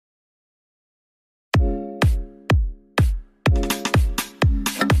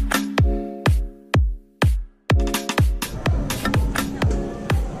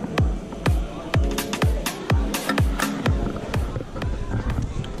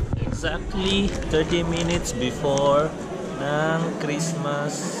Exactly 30 minutes before ng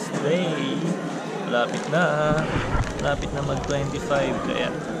Christmas Day. Lapit na mag 25, kaya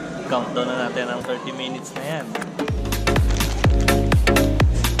countdown na natin ang 30 minutes na yan.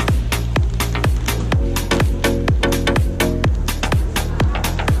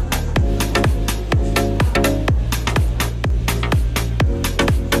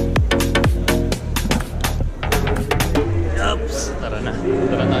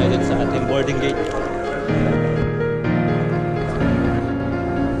 Tara tayo dun sa ating boarding gate.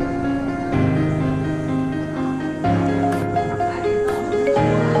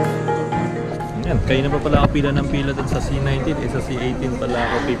 Ayan, kayo na pa pala ako pila ng pila dun sa C19, sa C18 pala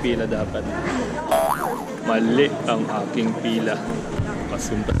ako pipila dapat. Mali ang aking pila.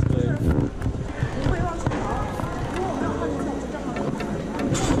 Pasuntas ko eh.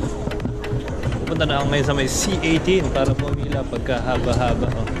 Pupunta na ako ngayon sa may C18 para pumila pagka haba-haba.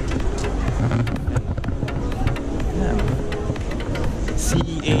 Oh. Ayan.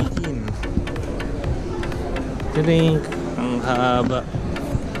 C18. Tiring, ang haba.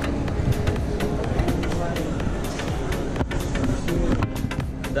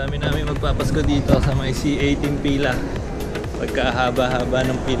 Dami namin magpapasko dito sa may C18 pila. Pagka haba-haba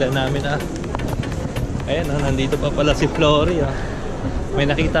ng pila namin ah. Ayan oh, nandito pa pala si Flory ah. May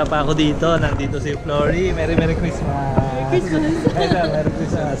nakita pa ako dito, nandito si Flory. Merry Christmas! Merry Christmas! Merry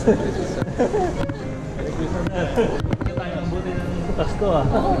Christmas! Merry Christmas! Hindi tayo mabuti ng Pasko ah.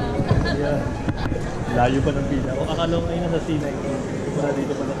 Yeah. Layo pa ng pila. O akala ko ngayon na sa C19. Para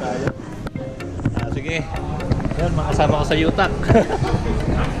dito pa na tayo. Sige. Yan, makasama ko sa Yutak.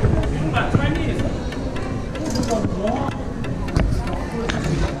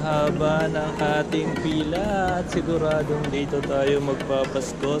 Haba ng ating pila at siguradong dito tayo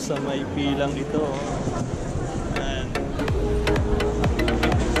magpapasko sa may pilang ito. And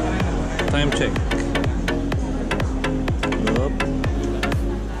time check. Oop.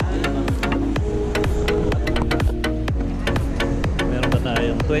 Meron pa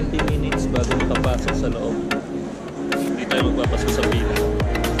tayong 20 minutes bago makapasok sa loob. Hindi tayo magpapasko sa pila.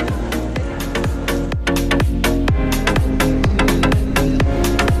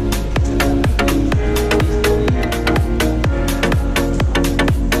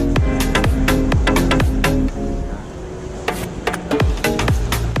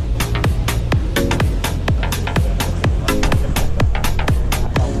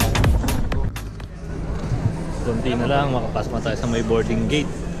 Kunti na lang, makapasok na tayo sa may boarding gate.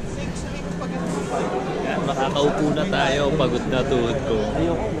 Yan, makakaupo na tayo, pagod na tuhod ko.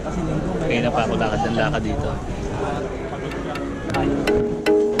 Kaya na pa ako lakad ng lakad dito.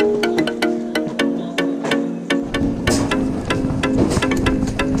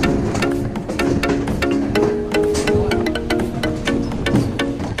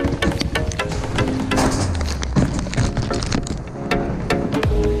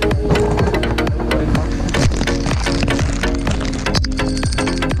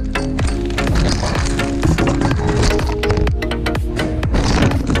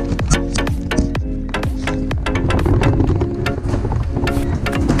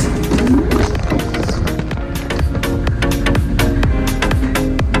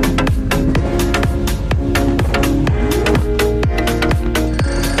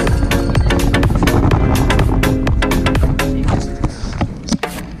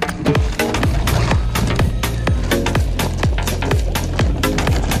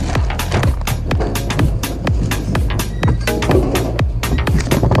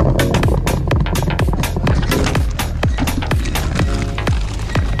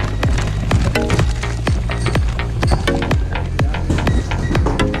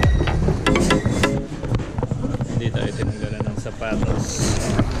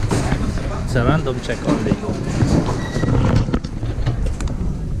 It's a random check only.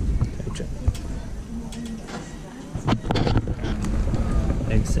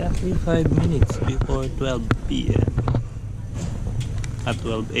 Exactly 5 minutes before 12 p.m. At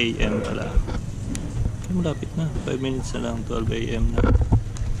 12 a.m. pala. Malapit na. 5 minutes na lang. 12 a.m. na.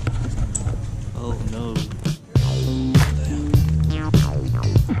 Oh no.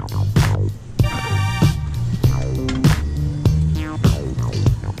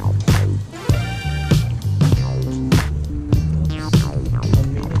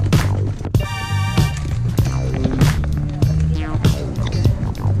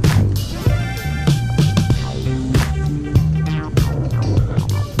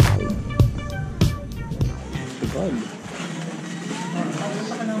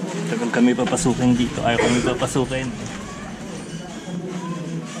 Tagal kami papasukin dito. Ayaw kami papasukin.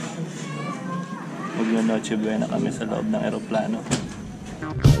 Magno-noche buena kami sa loob ng eroplano.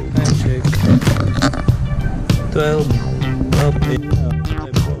 check. 12. Okay.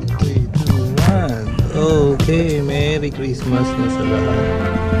 5, 4, 3, 2, 1. Okay, Merry Christmas na sa lahat.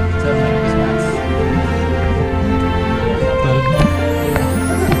 Sir, Merry Christmas.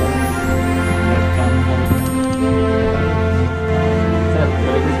 Sir,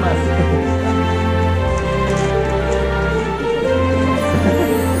 Merry Christmas.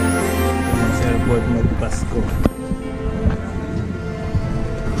 Sa airport Nagpasko.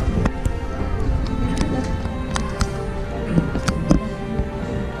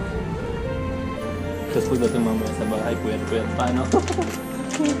 Tapos pagdating mamaya sa bahay, puwet-puwet pa, no? Tulog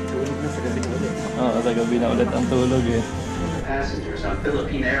na sa gabi ulit. Oo, sa gabi na ulit ang tulog eh. Passengers on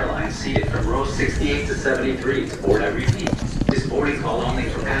Philippine Airlines seated from rows 68 to 73 to board. I repeat, this boarding call only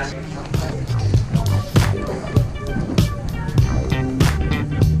for passengers.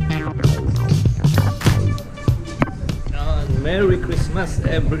 Merry Christmas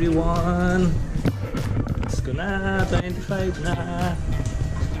everyone! Pasko na, 25 na!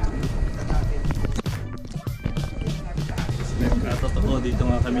 Totoo, dito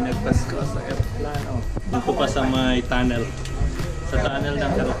nga kami nagpasko sa aeroplano. Dito pa sa may tunnel. Sa tunnel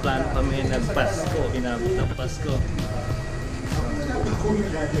ng aeroplano kami nagpasko. Inabot ng Pasko.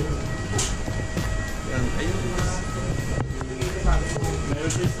 Yan, ayun. Merry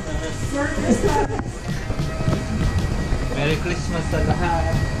Christmas! Merry Christmas sa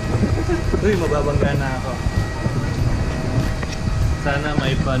lahat! Uy, mababangga na ako. Sana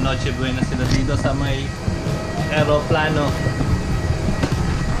may pa Noche Buena sila dito sa may aeroplano.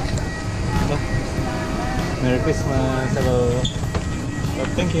 Merry Christmas! Hello! Oh,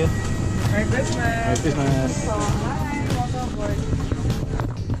 thank you! Merry Christmas! Merry Christmas! So, hi! Welcome aboard.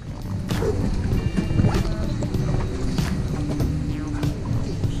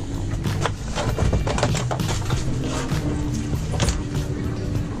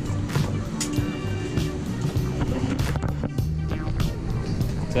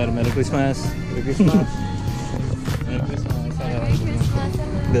 Sir, Merry Christmas! Merry Christmas! Merry Christmas! Merry Christmas!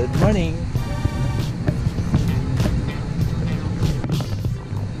 Good morning!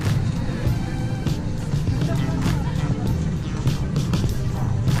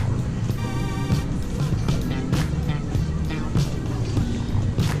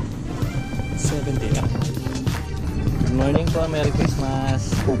 Good morning po, Merry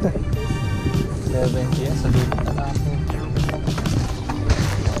Christmas! 70, sa dulo na ako.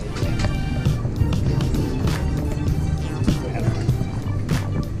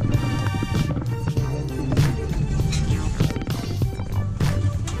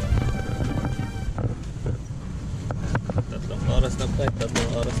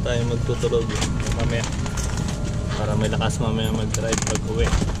 Tatlong oras tayo magtutulog mamaya para may lakas mamaya mag-drive pag uwi.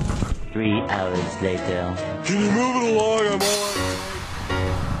 3 hours later. Can you move it along? I'm all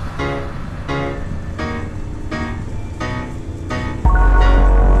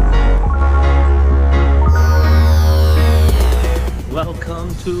Welcome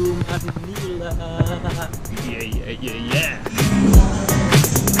to Manila. Yeah.